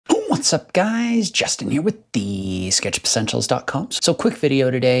What's up, guys? Justin here with TheSketchUpEssentials.com. So quick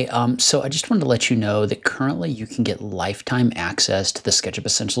video today. So I just wanted to let you know that currently you can get lifetime access to the SketchUp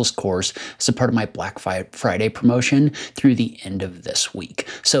Essentials course as a part of my Black Friday promotion through the end of this week.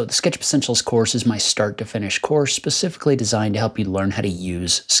 So the SketchUp Essentials course is my start to finish course specifically designed to help you learn how to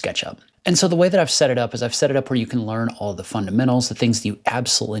use SketchUp. And so the way that I've set it up is I've set it up where you can learn all the fundamentals, the things that you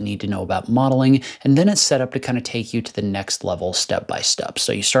absolutely need to know about modeling, and then it's set up to kind of take you to the next level step by step.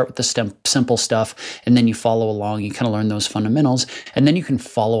 So you start with the simple stuff, and then you follow along, you kind of learn those fundamentals, and then you can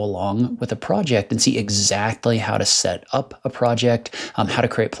follow along with a project and see exactly how to set up a project, how to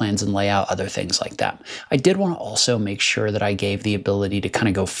create plans and layout, other things like that. I did want to also make sure that I gave the ability to kind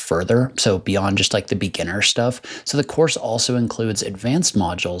of go further, so beyond just like the beginner stuff. So the course also includes advanced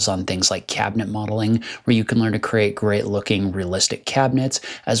modules on things like cabinet modeling, where you can learn to create great looking realistic cabinets,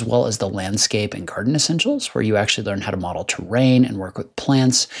 as well as the landscape and garden essentials, where you actually learn how to model terrain and work with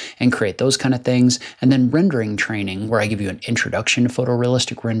plants and create those kind of things. And then rendering training, where I give you an introduction to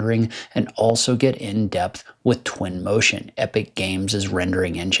photorealistic rendering and also get in depth with Twinmotion, Epic Games'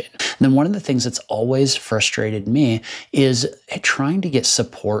 rendering engine. And then one of the things that's always frustrated me is trying to get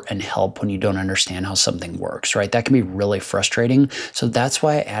support and help when you don't understand how something works, right? That can be really frustrating. So that's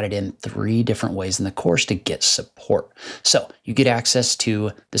why I added in 3 different ways in the course to get support. So you get access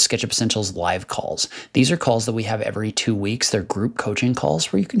to the SketchUp Essentials live calls. These are calls that we have every 2 weeks. They're group coaching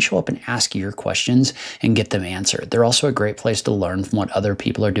calls where you can show up and ask your questions and get them answered. They're also a great place to learn from what other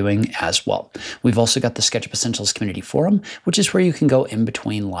people are doing as well. We've also got the SketchUp Essentials community forum, which is where you can go in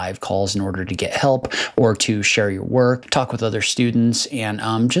between live calls in order to get help or to share your work, talk with other students, and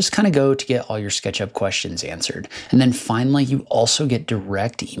just kind of go to get all your SketchUp questions answered. And then finally, you also get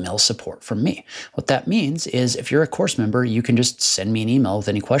direct email support from me. What that means is if you're a course member, you can just send me an email with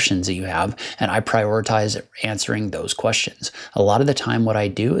any questions that you have, and I prioritize answering those questions. A lot of the time what I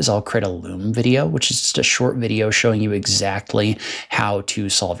do is I'll create a Loom video, which is just a short video showing you exactly how to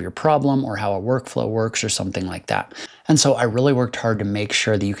solve your problem or how a workflow works or something like that. And so I really worked hard to make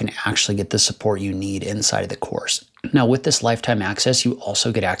sure that you can actually get the support you need inside of the course. Now, with this lifetime access, you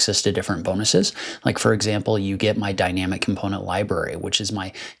also get access to different bonuses. Like, for example, you get my dynamic component library, which is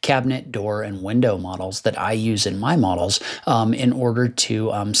my cabinet, door, and window models that I use in my models in order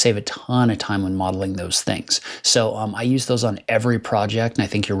to save a ton of time when modeling those things. So I use those on every project, and I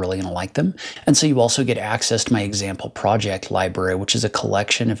think you're really going to like them. And so you also get access to my example project library, which is a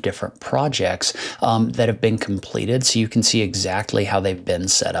collection of different projects that have been completed, so you can see exactly how they've been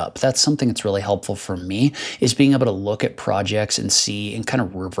set up. That's something that's really helpful for me, is being able to look at projects and see and kind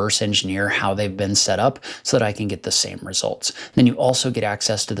of reverse engineer how they've been set up so that I can get the same results. Then you also get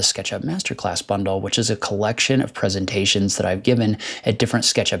access to the SketchUp Masterclass bundle, which is a collection of presentations that I've given at different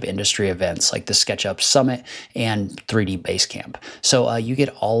SketchUp industry events like the SketchUp Summit and 3D Basecamp. So you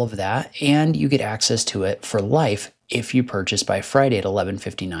get all of that, and you get access to it for life if you purchase by Friday at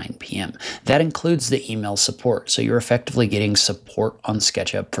 11:59 p.m. That includes the email support. So you're effectively getting support on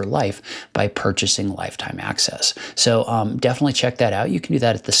SketchUp for life by purchasing lifetime access. So definitely check that out. You can do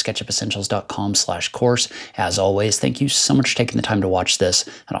that at TheSketchUpEssentials.com/course. As always, thank you so much for taking the time to watch this,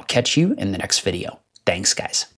 and I'll catch you in the next video. Thanks, guys.